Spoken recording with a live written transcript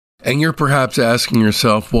And you're perhaps asking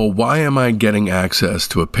yourself, well, why am I getting access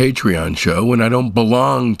to a Patreon show when I don't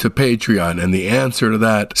belong to Patreon? And the answer to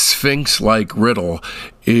that Sphinx-like riddle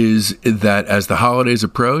is that as the holidays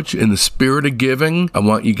approach, in the spirit of giving, I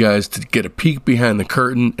want you guys to get a peek behind the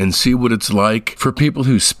curtain and see what it's like for people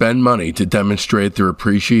who spend money to demonstrate their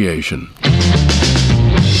appreciation.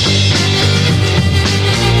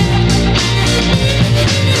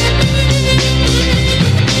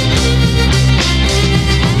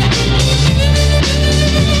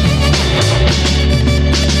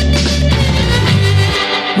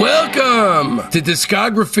 To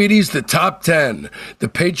Discograffiti'S The Top 10, the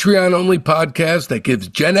Patreon-only podcast that gives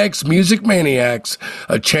Gen X music maniacs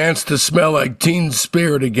a chance to smell like teen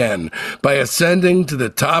spirit again by ascending to the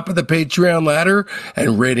top of the Patreon ladder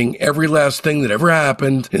and rating every last thing that ever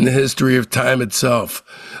happened in the history of time itself.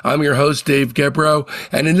 I'm your host, Dave Gebrow,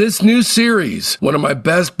 and in this new series, one of my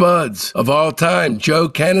best buds of all time, Joe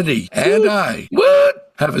Kennedy, and I,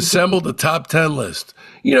 have assembled a top 10 list.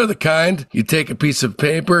 You know the kind. You take a piece of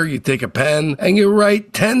paper, you take a pen, and you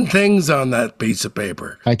write 10 things on that piece of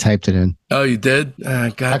paper. I typed it in. Oh, you did?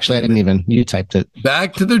 Actually, I didn't even. You typed it.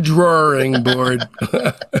 Back to the drawing board.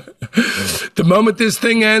 The moment this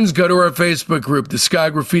thing ends, go to our Facebook group,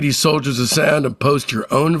 Discograffiti Soldiers of Sound, and post your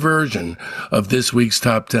own version of this week's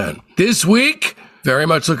top 10. This week, very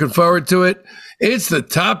much looking forward to it. It's the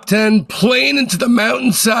top 10 Plane into the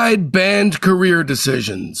Mountainside band career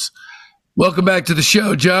decisions. Welcome back to the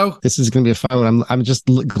show, Joe. This is going to be a fun one. I'm just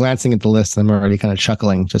glancing at the list. I'm already kind of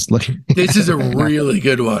chuckling, just looking. This is a really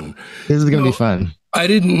good one. This is going to be fun. I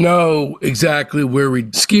didn't know exactly where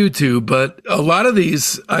we'd skew to, but a lot of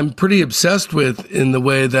these I'm pretty obsessed with in the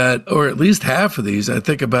way that, or at least half of these I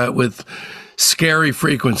think about with scary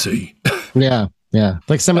frequency. Yeah.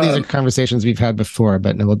 Like some of these are conversations we've had before,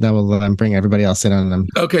 but now we'll bring everybody else in on them.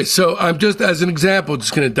 Okay. So I'm just, as an example,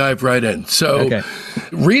 just going to dive right in. So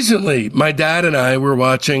recently, my dad and I were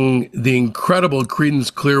watching the incredible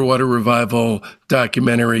Creedence Clearwater Revival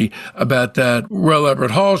documentary about that Royal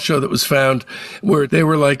Albert Hall show that was found, where they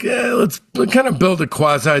were like, let's kind of build a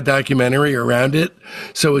quasi-documentary around it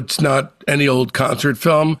so it's not any old concert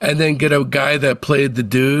film, and then get a guy that played the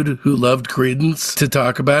dude who loved Creedence to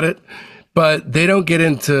talk about it. But they don't get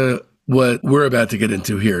into what we're about to get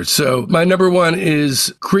into here. So my number one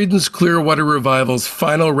is Creedence Clearwater Revival's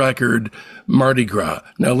final record, Mardi Gras.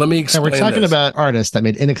 Now, let me explain this. We're talking about artists that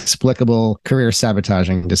made inexplicable career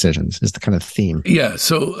sabotaging decisions is the kind of theme. Yeah,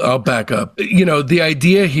 so I'll back up. You know, the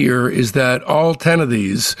idea here is that all 10 of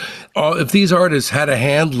these, if these artists had a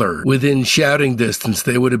handler within shouting distance,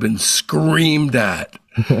 they would have been screamed at.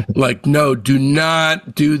 Like, no, do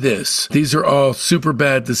not do this. These are all super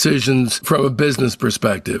bad decisions from a business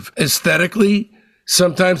perspective. Aesthetically,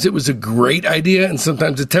 sometimes it was a great idea and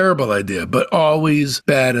sometimes a terrible idea, but always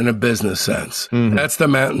bad in a business sense. Mm-hmm. That's the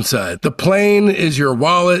mountainside. The plane is your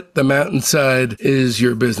wallet. The mountainside is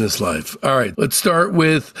your business life. All right, let's start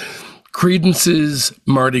with Creedence's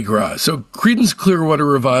Mardi Gras. So Creedence Clearwater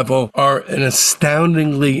Revival are an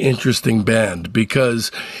astoundingly interesting band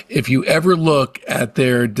because if you ever look at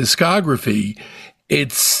their discography,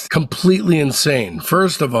 it's completely insane.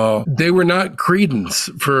 First of all, they were not Creedence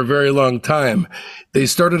for a very long time. They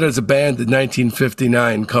started as a band in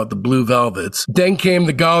 1959 called the Blue Velvets. Then came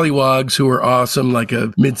the Gollywogs, who were awesome, like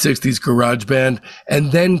a mid-60s garage band,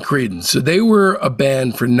 and then Creedence. So they were a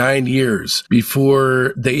band for 9 years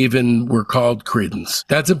before they even were called Creedence.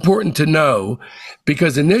 That's important to know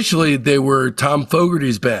because initially they were Tom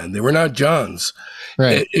Fogerty's band. They were not John's.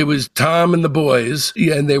 Right. It was Tom and the boys,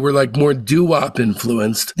 and they were like more doo-wop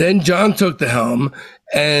influenced. Then John took the helm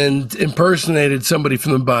and impersonated somebody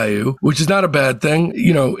from the Bayou, which is not a bad thing.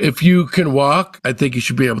 You know, if you can walk, I think you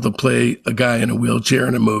should be able to play a guy in a wheelchair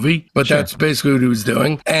in a movie, but that's basically what he was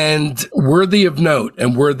doing. And worthy of note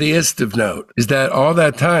and worthiest of note is that all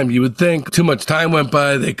that time, you would think too much time went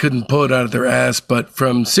by, they couldn't pull it out of their ass, but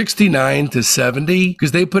from 69 to 70,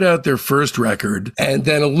 because they put out their first record and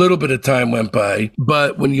then a little bit of time went by.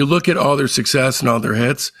 But when you look at all their success and all their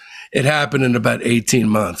hits, it happened in about 18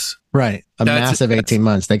 months. Right. Massive 18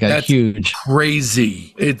 months. They got huge.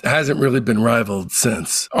 Crazy. It hasn't really been rivaled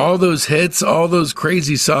since. All those hits, all those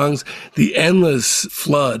crazy songs, the endless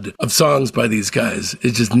flood of songs by these guys,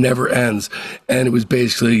 it just never ends. And it was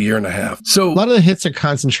basically a year and a half. So a lot of the hits are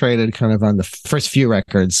concentrated kind of on the first few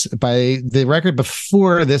records. By the record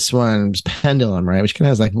before this one was Pendulum, right? Which kind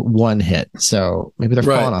of has like one hit. So maybe they're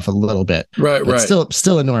falling off a little bit. Right.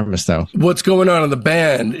 Still enormous though. What's going on in the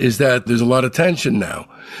band is that there's a lot of tension now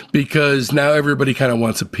because because now everybody kind of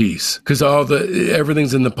wants a piece because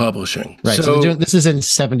everything's in the publishing. Right. So this is in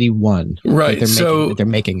 71. Right. They're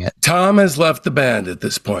making it. Tom has left the band at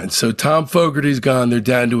this point. So Tom Fogerty's gone. They're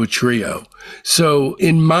down to a trio. So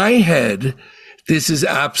in my head, this is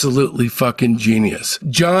absolutely fucking genius.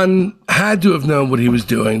 John had to have known what he was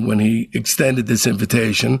doing when he extended this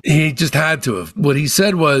invitation. He just had to have. What he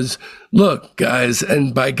said was, look, guys,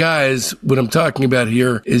 and by guys, what I'm talking about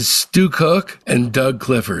here is Stu Cook and Doug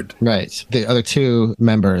Clifford. Right. The other two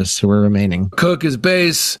members who were remaining. Cook is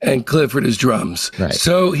bass and Clifford is drums. Right.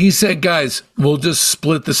 So he said, guys, we'll just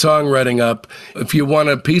split the songwriting up. If you want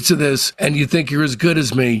a piece of this and you think you're as good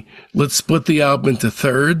as me, let's split the album into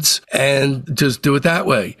thirds and just do it that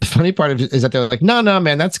way. The funny part of it is that they're like, no,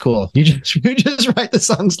 man, that's cool. You just write the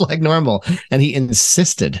songs like normal. And he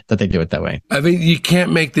insisted that they do it that way. I mean, you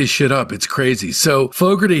can't make this shit up. It's crazy. So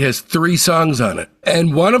Fogerty has 3 songs on it.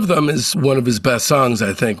 And one of them is one of his best songs,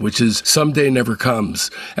 I think, which is Someday Never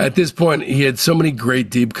Comes. At this point, he had so many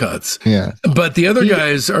great deep cuts. Yeah. But the other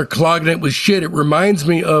guys are clogging it with shit. It reminds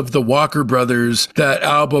me of the Walker Brothers, that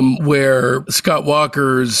album where Scott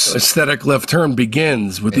Walker's aesthetic left turn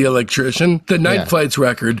begins with The Electrician, the Night Flights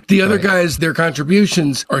record. The other guys, their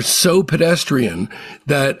contributions are so pedestrian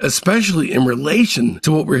that, especially in relation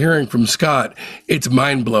to what we're hearing from Scott, it's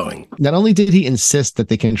mind-blowing. Not only did he insist that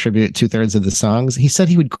they contribute 2/3 of the songs, he said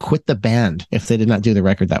he would quit the band if they did not do the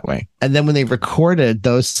record that way. And then when they recorded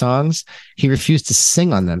those songs, he refused to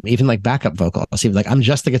sing on them, even like backup vocals. He was like, I'm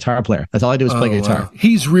just a guitar player. That's all I do is play guitar. Wow.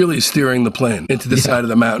 He's really steering the plane into the side of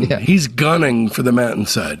the mountain. Yeah. He's gunning for the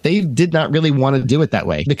mountainside. They did not really want to do it that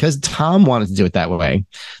way because Tom wanted to do it that way.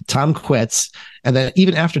 Tom quits. And then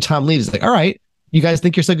even after Tom leaves, it's like, all right, you guys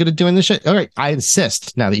think you're so good at doing this shit? All right, I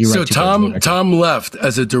insist now that you write. So Tom left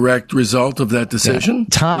as a direct result of that decision? Yeah.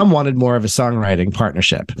 Tom wanted more of a songwriting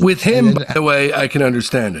partnership. With him, by the way, I can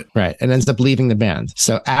understand it. Right, and ends up leaving the band.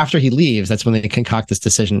 So after he leaves, that's when they concoct this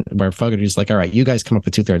decision where Fogerty's like, all right, you guys come up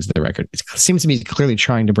with 2/3 of the record. It seems to me clearly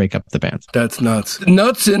trying to break up the band. That's nuts.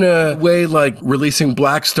 Nuts in a way like releasing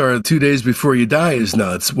Black Star 2 days before you die is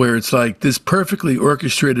nuts, where it's like this perfectly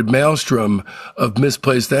orchestrated maelstrom of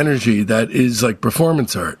misplaced energy that is like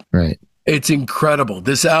performance art. Right. It's incredible.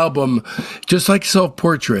 This album, just like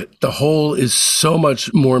Self-Portrait, the whole is so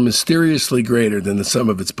much more mysteriously greater than the sum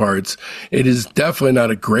of its parts. It is definitely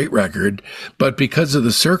not a great record, but because of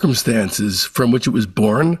the circumstances from which it was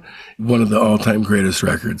born, one of the all-time greatest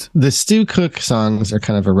records. The Stu Cook songs are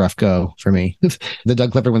kind of a rough go for me. The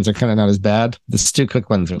Doug Clifford ones are kind of not as bad. The Stu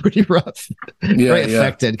Cook ones are pretty rough. Very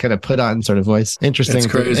affected, kind of put on sort of voice. Interesting. It's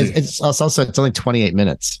crazy. It's only 28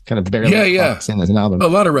 minutes, kind of barely in as an album. A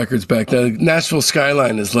lot of records back then. Nashville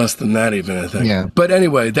Skyline is less than that even, I think. Yeah. But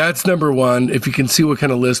anyway, that's number 1. If you can see what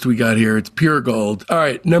kind of list we got here, it's pure gold. All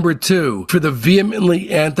right, number 2, for the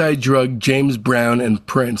vehemently anti-drug James Brown and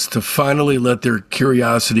Prince to finally let their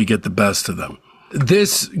curiosity get the best of them.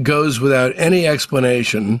 This goes without any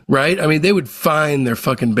explanation, right? I mean, they would fine their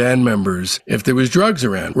fucking band members if there was drugs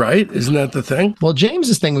around, right? Isn't that the thing? Well,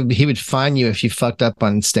 James's thing would be he would fine you if you fucked up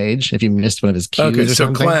on stage, if you missed one of his cues. Okay, or so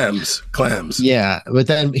something. clams. Yeah, but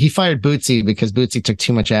then he fired Bootsy because Bootsy took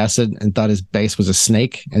too much acid and thought his bass was a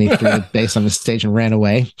snake, and he threw the bass on the stage and ran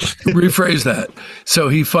away. Rephrase that. So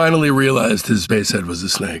he finally realized his bass head was a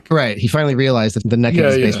snake. Right. He finally realized that the neck of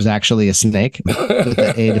his bass was actually a snake with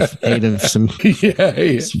the aid of some.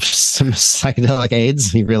 Some psychedelic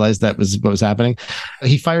aids. He realized that was what was happening.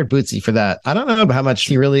 He fired Bootsy for that. I don't know about how much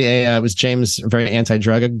he really was James very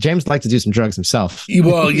anti-drug. James liked to do some drugs himself.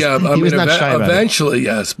 Well, yeah. I mean, was not shy about eventually,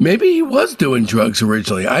 yes. Maybe he was doing drugs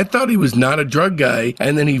originally. I thought he was not a drug guy,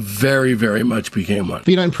 and then he very, very much became one.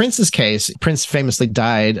 But, in Prince's case, Prince famously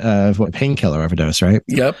died of painkiller overdose, right?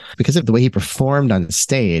 Yep. Because of the way he performed on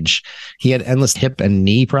stage, he had endless hip and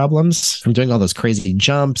knee problems from doing all those crazy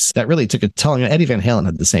jumps. That really took a toll. Eddie Van Halen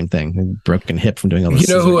had the same thing, broken hip from doing all those.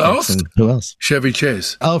 You know who else? Who else? Chevy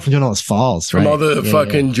Chase. Oh, from doing all those falls, from all the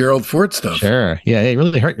fucking Gerald Ford stuff. Sure, yeah, you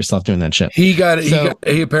really hurt yourself doing that shit. He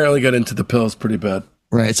apparently got into the pills pretty bad.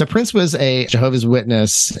 Right. So Prince was a Jehovah's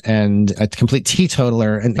Witness and a complete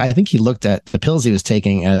teetotaler. And I think he looked at the pills he was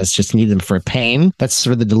taking as just needed them for pain. That's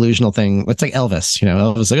sort of the delusional thing. It's like Elvis,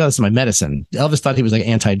 Elvis was like, oh, this is my medicine. Elvis thought he was like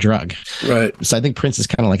anti-drug. Right. So I think Prince is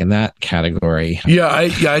kind of like in that category. Yeah.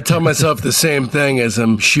 I tell myself the same thing as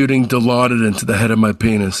I'm shooting Dilaudid into the head of my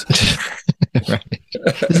penis. Right.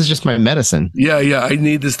 This is just my medicine. Yeah. I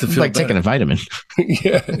need this to feel like better. Taking a vitamin.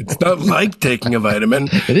 Yeah. It's not like taking a vitamin.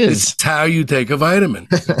 It is. It's how you take a vitamin.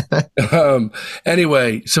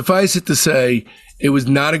 Anyway, suffice it to say, It was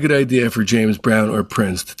not a good idea for James Brown or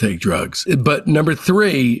Prince to take drugs. But number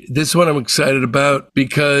 3, this one I'm excited about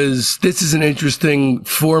because this is an interesting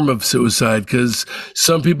form of suicide because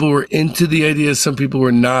some people were into the idea, some people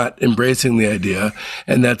were not embracing the idea,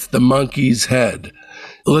 and that's the monkey's head.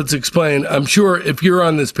 Let's explain. I'm sure if you're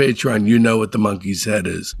on this Patreon, you know what the monkey's head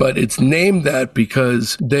is, but it's named that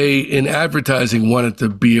because they, in advertising, wanted to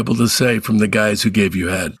be able to say from the guys who gave you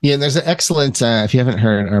head. Yeah, and there's an excellent, if you haven't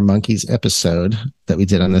heard our monkeys episode that we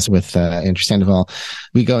did on this with Andrew Sandoval,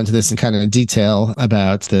 we go into this in kind of detail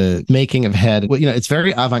about the making of head. Well, it's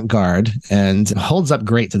very avant-garde and holds up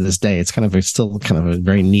great to this day. It's still kind of a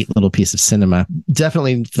very neat little piece of cinema.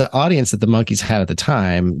 Definitely the audience that the monkeys had at the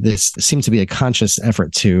time, this seemed to be a conscious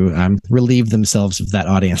effort to relieve themselves of that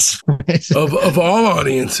audience. of all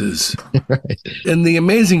audiences. Right. And the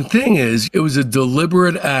amazing thing is, it was a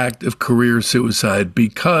deliberate act of career suicide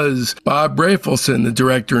because Bob Rafelson, the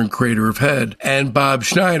director and creator of Head, and Bob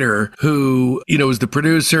Schneider, who, was the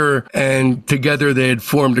producer, and together they had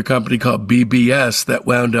formed a company called BBS that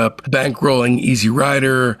wound up bankrolling Easy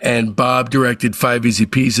Rider, and Bob directed 5 Easy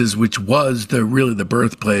Pieces, which was really the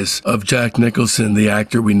birthplace of Jack Nicholson, the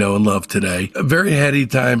actor we know and love today. A very heady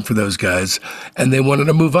time for those guys, and they wanted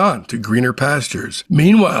to move on to greener pastures.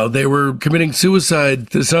 Meanwhile, they were committing suicide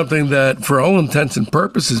to something that, for all intents and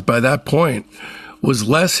purposes, by that point, was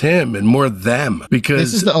less him and more them. Because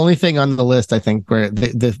this is the only thing on the list, I think, where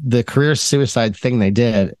the career suicide thing they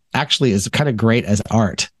did actually is kind of great as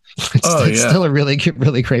art. It's still a really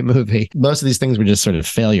great movie. Most of these things were just sort of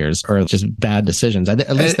failures or just bad decisions.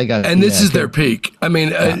 At least they got. And this is their peak. I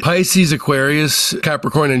mean, Pisces, Aquarius,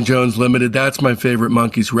 Capricorn, and Jones Limited. That's my favorite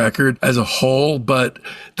Monkees record as a whole. But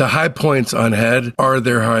the high points on Head are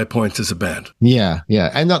their high points as a band. Yeah,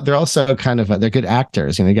 and they're also kind of they're good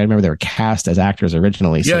actors. You got to remember they were cast as actors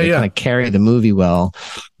originally, so they kind of carry the movie well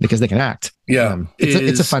because they can act. Yeah,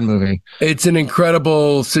 it's a fun movie. It's an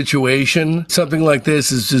incredible situation. Something like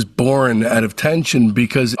this is just born out of tension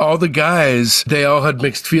because all the guys, they all had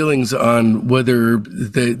mixed feelings on whether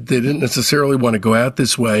they didn't necessarily want to go out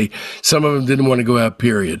this way. Some of them didn't want to go out,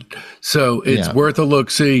 period. So it's worth a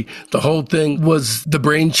look-see. The whole thing was the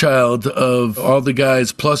brainchild of all the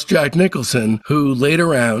guys, plus Jack Nicholson, who laid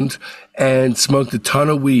around and smoked a ton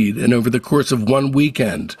of weed. And over the course of one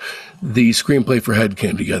weekend, the screenplay for Head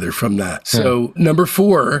came together from that. So number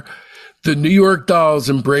 4, the New York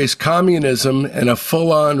Dolls embraced communism and a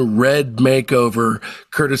full-on red makeover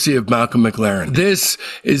courtesy of Malcolm McLaren. This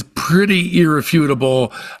is pretty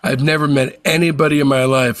irrefutable. I've never met anybody in my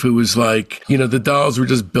life who was like, the Dolls were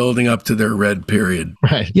just building up to their red period.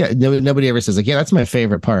 Right. Yeah. Nobody ever says that's my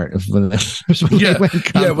favorite part of when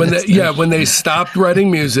when they stopped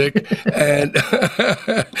writing music. And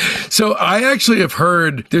so I actually have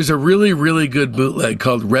heard there's a really, really good bootleg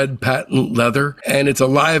called Red Patent Leather, and it's a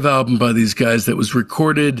live album by these guys that was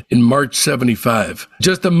recorded in March 75,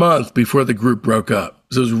 just a month before the group broke up.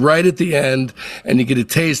 So it was right at the end, and you get a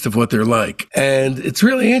taste of what they're like. And it's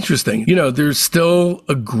really interesting. They're still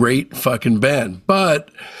a great fucking band.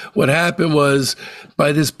 But what happened was,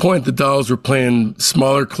 by this point, the Dolls were playing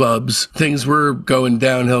smaller clubs. Things were going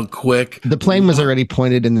downhill quick. The plane was already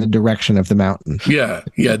pointed in the direction of the mountain. Yeah.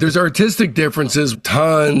 There's artistic differences,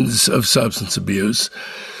 tons of substance abuse.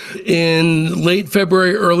 In late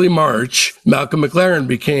February, early March, Malcolm McLaren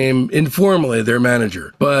became informally their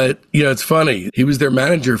manager. But, it's funny. He was their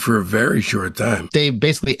manager for a very short time. They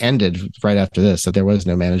basically ended right after this, so there was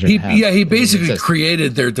no manager. He basically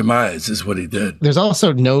created their demise is what he did. There's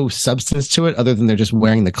also no substance to it other than they're just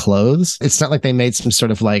wearing the clothes. It's not like they made some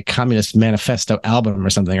sort of like Communist Manifesto album or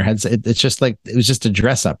something. It's just like, it was just a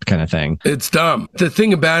dress up kind of thing. It's dumb. The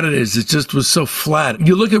thing about it is it just was so flat.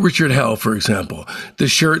 You look at Richard Hell, for example, the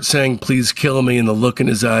shirt saying, "Please kill me," and the look in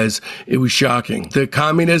his eyes, it was shocking. The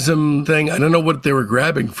communism thing, I don't know what they were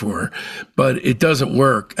grabbing for, but it doesn't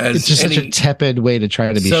work. It's just such a tepid way to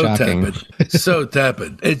try to be shocking. So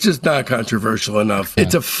tepid. It's just not controversial enough. Yeah.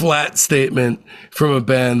 It's a flat statement from a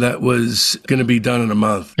band that was going to be done in a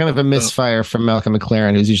month. Kind of a misfire from Malcolm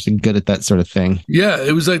McLaren, who's usually good at that sort of thing. Yeah,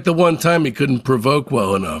 it was like the one time he couldn't provoke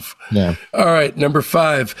well enough. Yeah. All right, number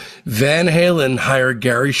 5, Van Halen hired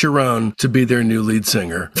Gary Cherone to be their new lead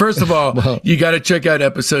singer. First of all, you got to check out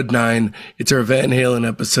episode 9. It's our Van Halen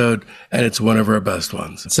episode, and it's one of our best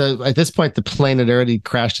ones. So at this point, the plane had already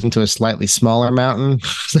crashed into a slightly smaller mountain.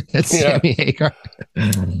 Sammy Hagar.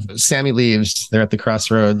 Sammy leaves. They're at the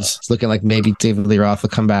crossroads. It's looking like maybe David Lee Roth will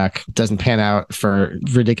come back. Doesn't pan out for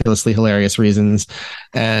ridiculously hilarious reasons.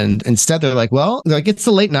 And instead, they're like, it's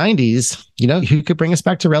the late 90s. You know who could bring us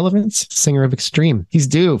back to relevance? Singer of Extreme. He's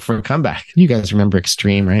due for a comeback. You guys remember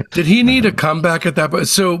Extreme, right? Did he need a comeback at that point?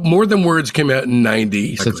 So More Than Words came out in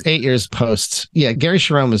 90. So it's 8 years post. Yeah, Gary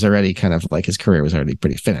Sharon was already kind of like, his career was already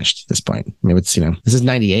pretty finished at this point. I mean, it's, this is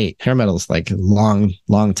 98. Hair metal's like long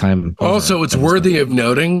time. Also, it's worthy of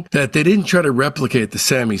noting that they didn't try to replicate the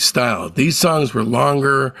Sammy style. These songs were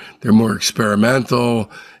longer. They're more experimental.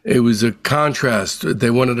 It was a contrast. They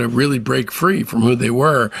wanted to really break free from who they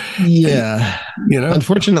were. Yeah. And,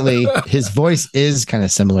 unfortunately, his voice is kind of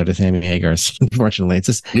similar to Sammy Hagar's. Unfortunately, it's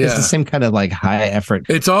the same kind of like high effort.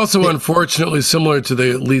 It's also unfortunately similar to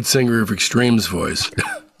the lead singer of Extreme's voice.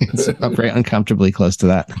 It's very uncomfortably close to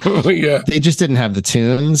that. Yeah. They just didn't have the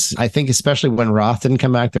tunes. I think especially when Roth didn't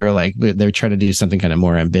come back, they were like, they're trying to do something kind of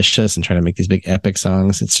more ambitious and trying to make these big epic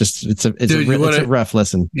songs. It's a rough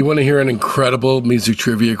listen. You want to hear an incredible music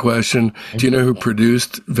trivia question? Do you know who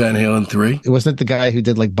produced Van Halen 3? Wasn't it the guy who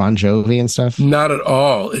did like Bon Jovi and stuff? Not at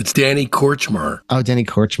all. It's Danny Korchmar. Oh, Danny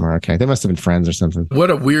Korchmar. Okay. They must have been friends or something. What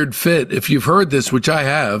a weird fit. If you've heard this, which I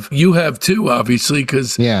have, you have too, obviously,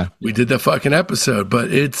 because we did the fucking episode,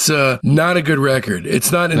 but it's not a good record. It's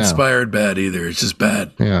not inspired bad either. It's just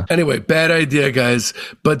bad. Yeah. Anyway, bad idea, guys.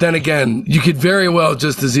 But then again, you could very well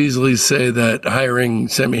just as easily say that hiring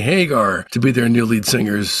Sammy Hagar to be their new lead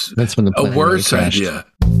singer is a worse idea.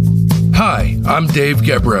 Hi, I'm Dave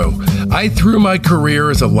Gebrow. I threw my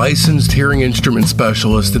career as a licensed hearing instrument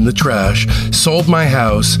specialist in the trash, sold my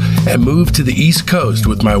house, and moved to the East Coast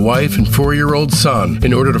with my wife and 4-year-old son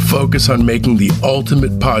in order to focus on making the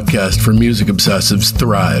ultimate podcast for music obsessives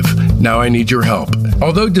thrive. Now I need your help.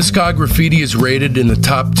 Although Discograffiti is rated in the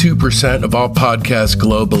top 2% of all podcasts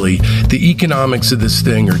globally, the economics of this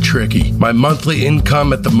thing are tricky. My monthly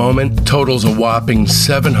income at the moment totals a whopping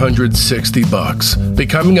 $760.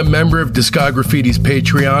 Becoming a member of Discograffiti'S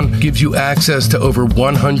Patreon gives you access to over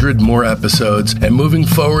 100 more episodes, and moving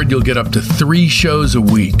forward, you'll get up to 3 shows a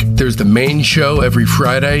week. There's the main show every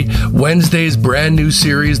Friday, Wednesday's brand new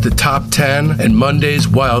series, The Top 10, and Monday's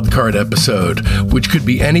wildcard episode, which could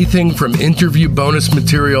be anything from interview bonus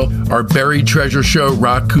material, our buried treasure show,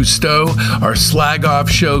 Rock Cousteau, our slag off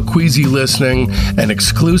show, Queasy Listening, and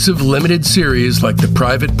exclusive limited series like The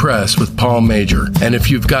Private Press with Paul Major. And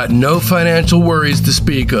if you've got no financial worries to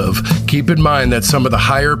speak of, keep in mind that some of the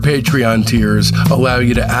higher Patreon tiers allow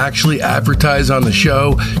you to actually advertise on the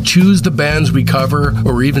show, choose the bands we cover,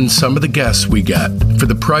 or even some of the guests we get. For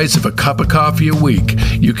the price of a cup of coffee a week,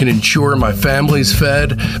 you can ensure my family's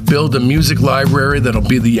fed, build a music library that'll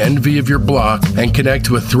be the envy of your block, and connect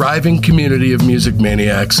to a thriving community of music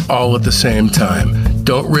maniacs all at the same time.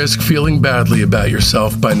 Don't risk feeling badly about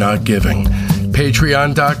yourself by not giving.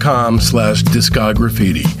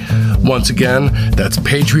 Patreon.com/Discograffiti. Once again, that's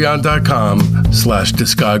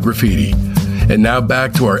Patreon.com/Discograffiti. And now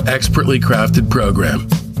back to our expertly crafted program.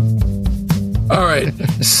 All right,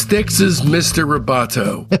 Styx's Mr.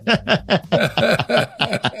 Roboto.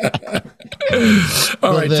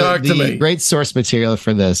 All right, talk to me. Great source material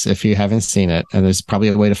for this, if you haven't seen it, and there's probably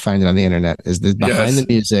a way to find it on the internet, is the behind the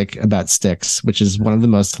music about Styx, which is one of the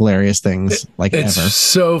most hilarious things ever. It's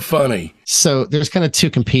so funny. So there's kind of two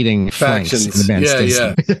competing factions in the band.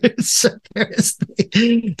 So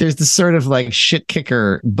there's the sort of like shit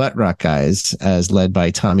kicker butt rock guys, as led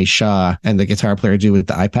by Tommy Shaw, and the guitar player dude with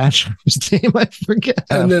the eye patch, whose name I forget.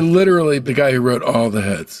 And then literally the guy who wrote all the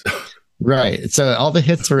hits. Right. So all the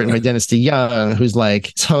hits were written by Dennis DeYoung, who's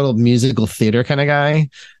like total musical theater kind of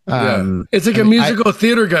guy. It's like a musical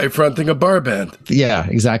theater guy fronting a bar band. Yeah,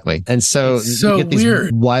 exactly. And so you get these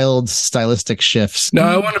weird, wild stylistic shifts. Now,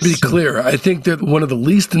 I want to be clear. I think they're one of the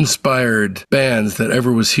least inspired bands that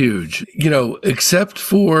ever was huge, except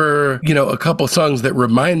for, a couple songs that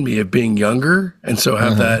remind me of being younger and so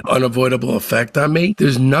have that unavoidable effect on me.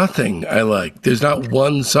 There's nothing I like. There's not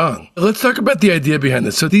one song. Let's talk about the idea behind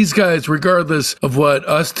this. So these guys, regardless of what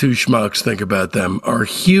us two schmucks think about them, are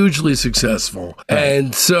hugely successful.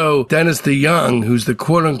 And so Dennis DeYoung, who's the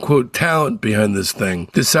quote-unquote talent behind this thing,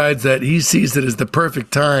 decides that he sees it as the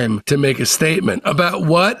perfect time to make a statement. About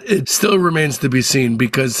what? It still remains to be seen,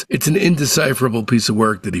 because it's an indecipherable piece of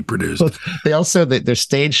work that he produced. Well, they also, their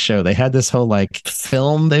stage show, they had this whole like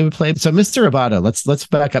film they would play. So Mr. Roboto, let's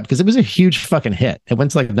back up, because it was a huge fucking hit. It went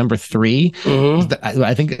to like number 3. Mm-hmm.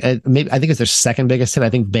 I think it's their second biggest hit. I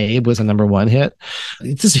think Babe was a number 1 hit.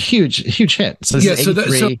 It's just a huge hit. So so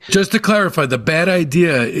just to clarify, the bad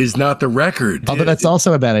idea is not the record. Although that's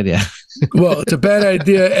also a bad idea. Well, it's a bad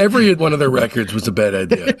idea. Every one of their records was a bad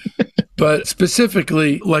idea. But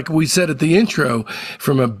specifically, like we said at the intro,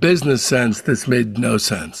 from a business sense, this made no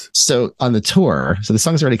sense. So on the tour, so the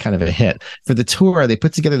song's already kind of a hit. For the tour, they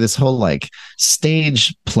put together this whole like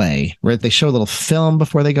stage play where they show a little film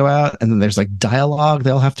before they go out, and then there's like dialogue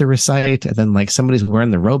they'll have to recite, and then like somebody's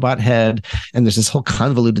wearing the robot head, and there's this whole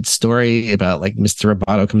convoluted story about like Mr.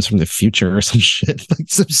 Roboto comes from the future or some shit, like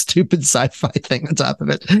some stupid sci-fi thing on top of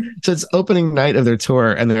it. So it's opening night of their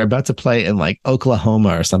tour, and they're about to play in like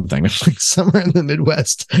Oklahoma or something, like somewhere in the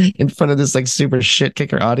Midwest, in front of this like super shit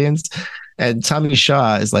kicker audience. And Tommy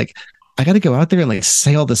Shaw is like, I got to go out there and like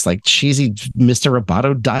say all this like cheesy Mr.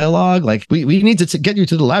 Roboto dialogue. Like we need to get you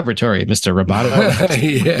to the laboratory, Mr. Roboto.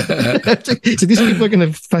 Yeah. So these people are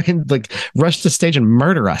going to fucking like rush the stage and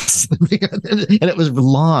murder us. And it was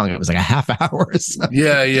long. It was like a half hour or something.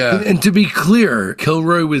 Yeah. And to be clear,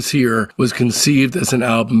 Kilroy Was Here was conceived as an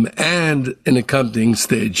album and an accompanying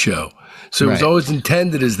stage show. So it was always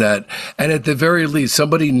intended as that. And at the very least,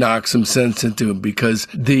 somebody knocked some sense into him, because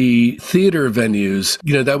the theater venues,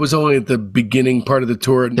 that was only at the beginning part of the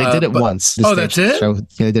tour. They did it once. That's it? Show,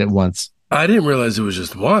 they did it once. I didn't realize it was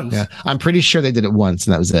just once. Yeah, I'm pretty sure they did it once,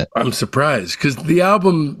 and that was it. I'm surprised, because the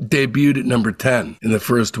album debuted at number 10 in the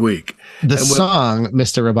first week. The song,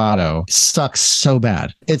 Mr. Roboto, sucks so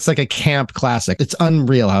bad. It's like a camp classic. It's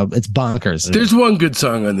unreal how it's bonkers. There's one good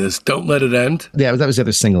song on this, Don't Let It End. Yeah, that was the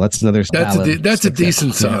other single. That's another That's a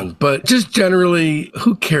decent song, but just generally,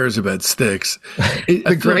 who cares about Styx?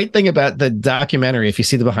 The great thing about the documentary, if you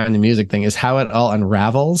see the behind the music thing, is how it all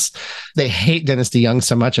unravels. They hate Dennis DeYoung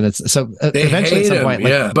so much, and it's so eventually at some point,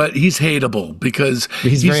 but he's hateable because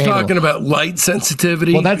he's talking about light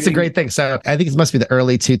sensitivity. Well, that's the great thing. So I think it must be the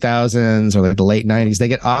early 2000s or like the late 90s. They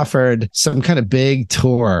get offered some kind of big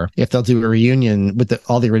tour if they'll do a reunion with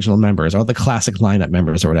all the original members, all the classic lineup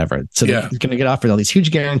members or whatever. So they're going to get offered all these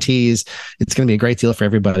huge guarantees. It's going to be a great deal for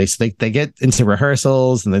everybody. So they get into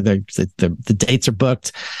rehearsals, and the dates are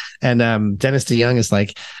booked. And Dennis DeYoung is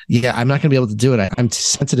like, yeah, I'm not going to be able to do it. I'm too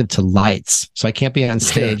sensitive to lights, so I can't be on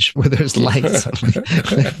stage where there's lights.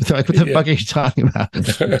 They're like, what the fuck are you talking about?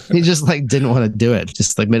 He just like didn't want to do it.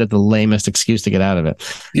 Just like made up the lamest excuse to get out of it.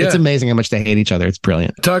 Yeah. It's amazing how much they hate each other. It's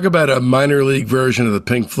brilliant. Talk about a minor league version of the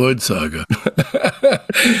Pink Floyd saga.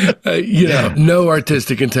 No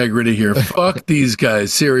artistic integrity here. Fuck these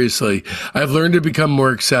guys. Seriously. I've learned to become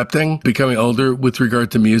more accepting, becoming older with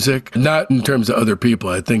regard to music, not in terms of other people.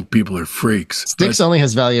 I think people are freaks. Styx only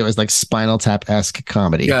has value as like Spinal Tap-esque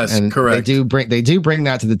comedy. Yes, and correct. They do bring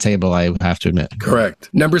that to the table, I have to admit. Correct.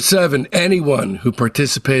 Number 7, anyone who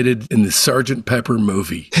participated in the Sgt. Pepper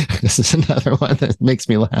movie. This is another one that makes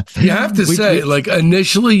me laugh. You have to say, like,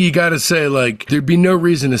 initially you got to say, like, there'd be no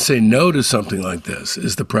reason to say no to something like this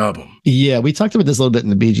is the problem. Yeah, we talked about this a little bit in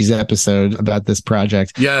the Bee Gees episode about this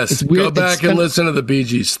project. Yes, it's weird. Go back and listen to the Bee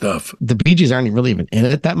Gees stuff. The Bee Gees aren't really even in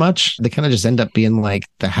it that much. They kind of just end up being like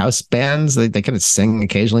the house bands. They kind of sing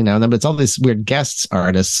occasionally now and then, but it's all these weird guest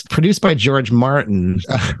artists produced by George Martin,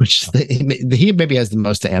 which he maybe has the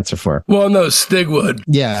most to answer for. Well, no, Stigwood.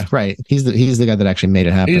 Yeah, right. He's the guy that actually made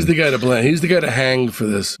it happen. He's the guy to blame. He's the guy to hang for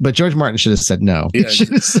this. But George Martin should have said no. Yeah. He should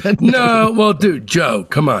have said no. No, well, dude, Joe,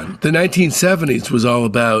 come on. The 1970s was all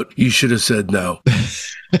about you should have said no.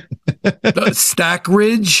 Stack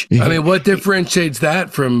Ridge. I mean, what differentiates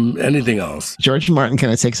that from anything else? George Martin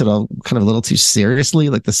kind of takes it all kind of a little too seriously.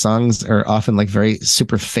 Like the songs are often like very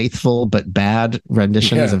super faithful but bad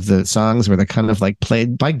renditions of the songs, where they're kind of like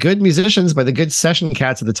played by good musicians, by the good session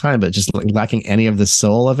cats at the time, but just like lacking any of the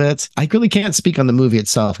soul of it. I really can't speak on the movie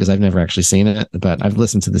itself because I've never actually seen it, but I've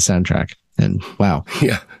listened to the soundtrack, and wow.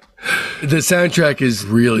 Yeah. The soundtrack is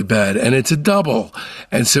really bad, and it's a double,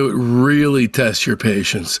 and so it really tests your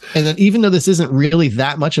patience. And then even though this isn't really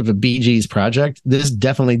that much of a Bee Gees project, this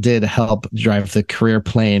definitely did help drive the career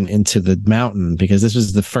plane into the mountain, because this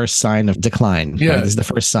was the first sign of decline. Yeah. Right? This is the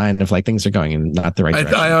first sign of like things are going in not the right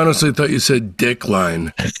direction. I honestly thought you said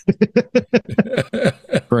dickline.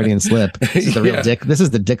 Freudian slip. This is the real dick. This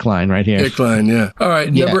is the dick line right here. Dick line, yeah. All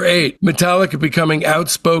right, number 8. Metallica becoming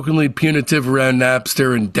outspokenly punitive around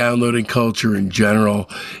Napster and downloading culture in general.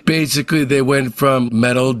 Basically, they went from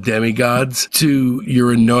metal demigods to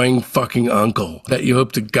your annoying fucking uncle that you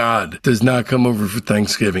hope to God does not come over for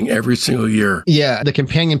Thanksgiving every single year. Yeah, the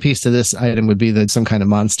companion piece to this item would be some kind of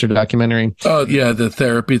monster documentary. Oh, yeah, the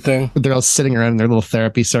therapy thing. They're all sitting around in their little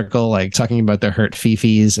therapy circle, like talking about their hurt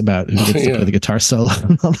fifis, about who gets to play the guitar solo.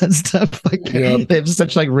 all that stuff. Like they have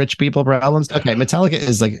such like rich people problems. Okay, Metallica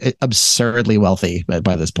is like absurdly wealthy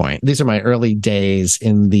by this point. These are my early days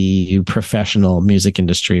in the professional music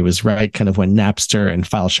industry. It was right kind of when Napster and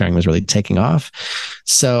file sharing was really taking off.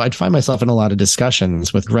 So I'd find myself in a lot of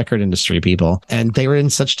discussions with record industry people, and they were in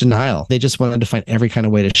such denial. They just wanted to find every kind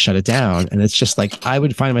of way to shut it down. And it's just like, I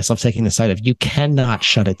would find myself taking the side of, you cannot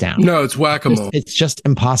shut it down. No, it's whack-a-mole. It's just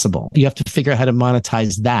impossible. You have to figure out how to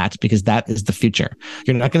monetize that, because that is the future.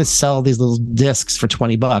 You're not going to sell these little discs for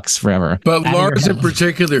 $20 forever. But Lars in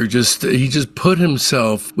particular, he just put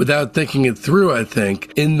himself, without thinking it through, I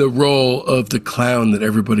think, in the role of the clown that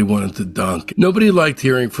everybody wanted to dunk. Nobody liked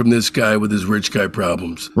hearing from this guy with his rich guy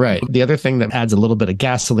problems. Right. The other thing that adds a little bit of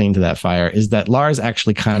gasoline to that fire is that Lars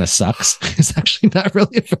actually kind of sucks. He's actually not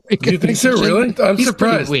really a very good. Do you think so? Really? I'm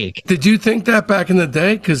surprised. Weak. Did you think that back in the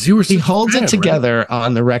day? Because you were. He holds it together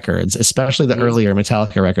on the records, especially the earlier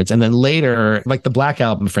Metallica records, and then later, like the Black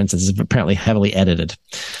Album, for instance, is apparently heavily edited.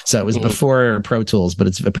 So it was before Pro Tools, but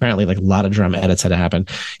it's apparently like a lot of drum edits had to happen.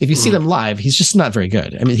 If you see them live, he's just not very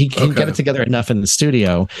good. I mean, he can get it together enough in the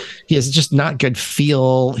studio. He has just not good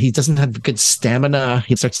feel. He doesn't have good stamina.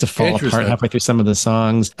 He starts to fall apart halfway through some of the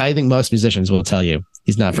songs. I think most musicians will tell you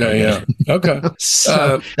he's not very good. Okay.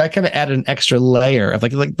 So that kind of added an extra layer of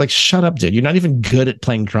like, shut up, dude. You're not even good at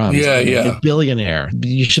playing drums. You're a billionaire.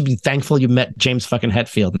 You should be thankful you met James fucking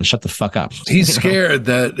Hetfield and shut the fuck up. He's scared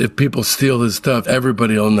that if people steal his stuff,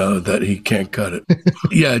 everybody will know that he can't cut it.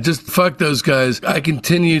 Just fuck those guys. I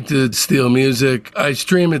continue to steal music. I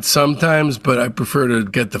stream it sometimes, but I prefer to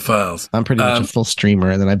get the files. I'm pretty much a full streamer,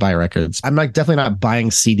 and then I buy records. I'm like definitely not buying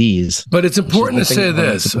CDs. But it's important to say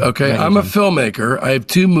this, okay? I'm a filmmaker. I have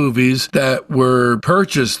 2 movies that were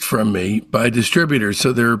purchased from me by distributors,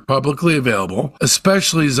 so they're publicly available,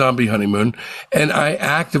 especially Zombie Honeymoon, and I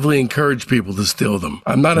actively encourage people to steal them.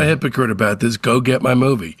 I'm not a hypocrite about this. Go get my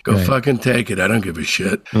movie. Go fucking take it. I don't give a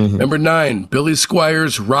shit. Number 9, Billy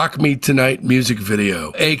Squier's Rock Me Tonight music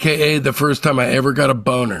video, a.k.a. the first time I ever got a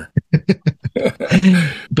boner.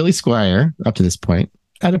 Billy Squier, up to this point,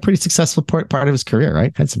 had a pretty successful part of his career,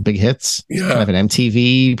 right? Had some big hits. Kind of an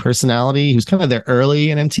MTV personality. He was kind of there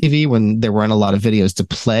early in MTV when there weren't a lot of videos to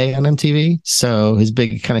play on MTV. So his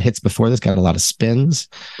big kind of hits before this got a lot of spins.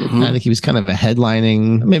 I think he was kind of a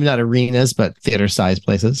headlining, maybe not arenas, but theater-sized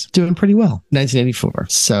places, doing pretty well. 1984.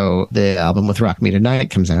 So the album with Rock Me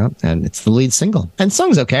Tonight comes out, and it's the lead single. And the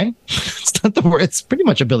song's okay. It's not the word. It's pretty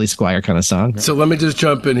much a Billy Squier kind of song. So let me just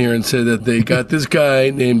jump in here and say that they got this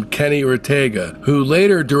guy named Kenny Ortega, who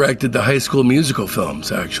later directed the High School Musical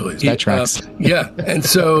films, actually. That tracks. And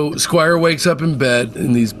so Squire wakes up in bed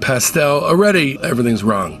in these already everything's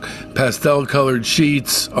wrong. Pastel-colored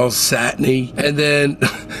sheets, all satiny, and then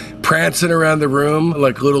prancing around the room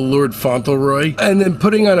like little Lord Fauntleroy, and then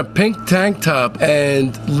putting on a pink tank top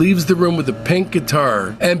and leaves the room with a pink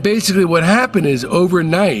guitar. And basically what happened is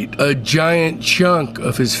overnight, a giant chunk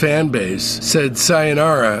of his fan base said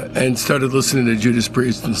sayonara and started listening to Judas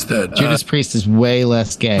Priest instead. Judas Priest is way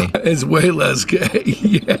less gay. Is way less gay.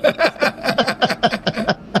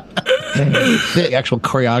 The actual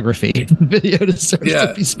choreography video deserves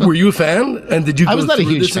to be spoken. Were you a fan? And did you go I was not a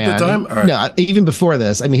huge fan at the time? Right. No, even before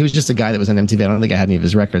this. I mean, he was just a guy that was on MTV. I don't think I had any of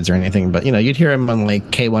his records or anything, but you'd hear him on like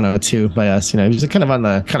K102 by us. He was kind of on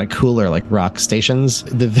the kind of cooler like rock stations.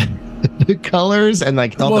 The colors and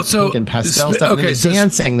like all the pink and pastel stuff. Okay, so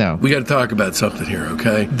dancing though. We got to talk about something here,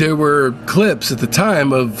 okay? There were clips at the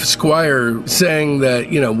time of Squire saying that,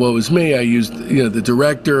 woe is me. I used, the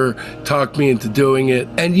director talked me into doing it.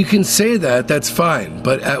 And you can say that's fine.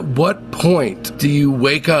 But at what point do you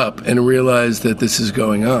wake up and realize that this is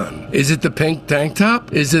going on? Is it the pink tank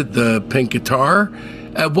top? Is it the pink guitar?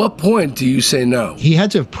 At what point do you say no? He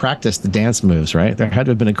had to have practiced the dance moves, right? There had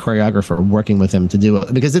to have been a choreographer working with him to do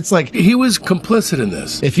it, because it's like he was complicit in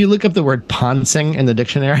this. If you look up the word poncing in the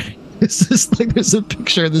dictionary, it's just like there's a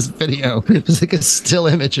picture of this video. It's like a still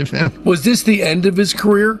image of him. Was this the end of his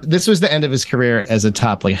career? This was the end of his career as a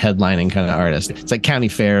top like headlining kind of artist. It's like county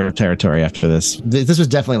fair territory after this. This was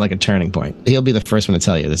definitely like a turning point. He'll be the first one to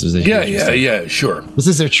tell you this was a sure. This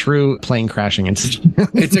is a true plane crashing incident.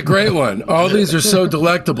 It's a great one. All these are so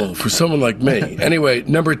delectable for someone like me. Anyway,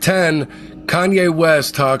 number 10, Kanye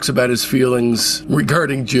West talks about his feelings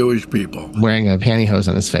regarding Jewish people. Wearing a pantyhose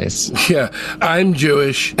on his face. Yeah, I'm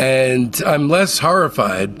Jewish, and I'm less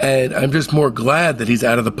horrified, and I'm just more glad that he's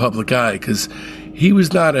out of the public eye, because he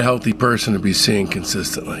was not a healthy person to be seeing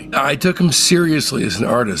consistently. I took him seriously as an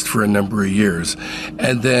artist for a number of years,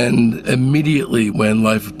 and then immediately when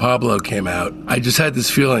Life of Pablo came out, I just had this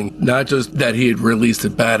feeling, not just that he had released a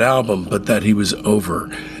bad album, but that he was over.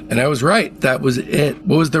 And I was right. That was it.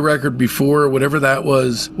 What was the record before? Whatever that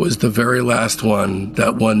was the very last one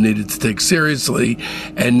that one needed to take seriously.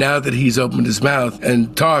 And now that he's opened his mouth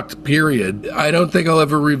and talked, period, I don't think I'll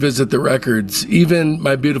ever revisit the records. Even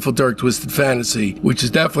My Beautiful Dark Twisted Fantasy, which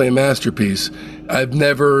is definitely a masterpiece. I've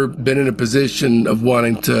never been in a position of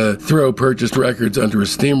wanting to throw purchased records under a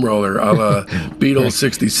steamroller a la Beatles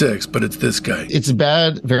 66, but it's this guy. It's a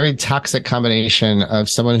bad, very toxic combination of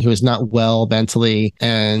someone who is not well mentally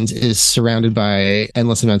and is surrounded by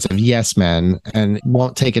endless amounts of yes men and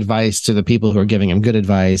won't take advice to the people who are giving him good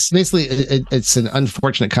advice. Basically, it's an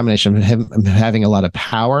unfortunate combination of him having a lot of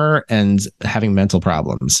power and having mental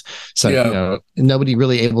problems. So, nobody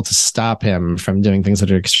really able to stop him from doing things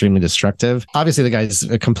that are extremely destructive. Obviously, the guy's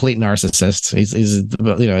a complete narcissist. He's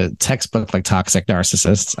a textbook like toxic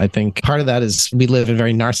narcissist. I think part of that is we live in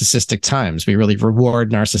very narcissistic times. We really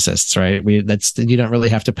reward narcissists, right? You don't really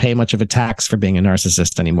have to pay much of a tax for being a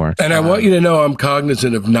narcissist anymore. And I want you to know I'm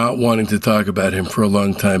cognizant of not wanting to talk about him for a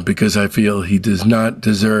long time because I feel he does not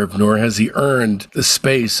deserve, nor has he earned the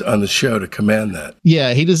space on the show to command that.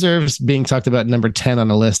 Yeah, he deserves being talked about number 10 on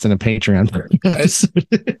a list in a Patreon.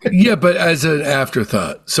 Yeah, but as an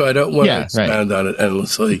afterthought. So I don't want to expound on it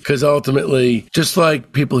endlessly because ultimately, just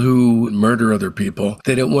like people who murder other people,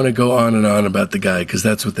 they don't want to go on and on about the guy because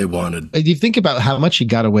that's what they wanted. You think about how much he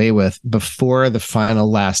got away with before the final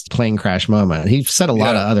last plane crash moment. He said a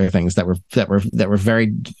lot of other things that were very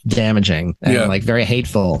damaging and like very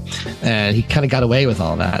hateful, and he kind of got away with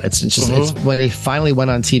all that. It's just it's when he finally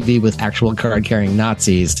went on TV with actual card-carrying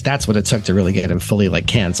Nazis. That's what it took to really get him fully like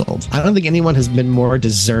canceled. I don't think anyone has been more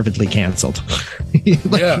deservedly canceled. He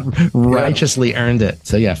righteously earned it.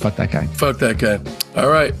 So yeah, fuck that guy. Fuck that guy. All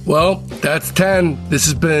right. Well, that's 10. This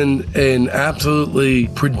has been an absolutely,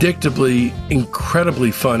 predictably,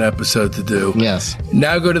 incredibly fun episode to do. Yes.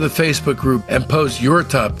 Now go to the Facebook group and post your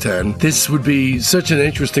top 10. This would be such an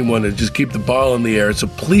interesting one to just keep the ball in the air. So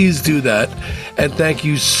please do that. And thank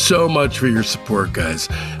you so much for your support, guys.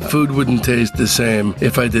 Food wouldn't taste the same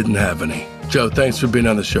if I didn't have any. Joe, thanks for being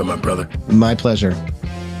on the show, my brother. My pleasure.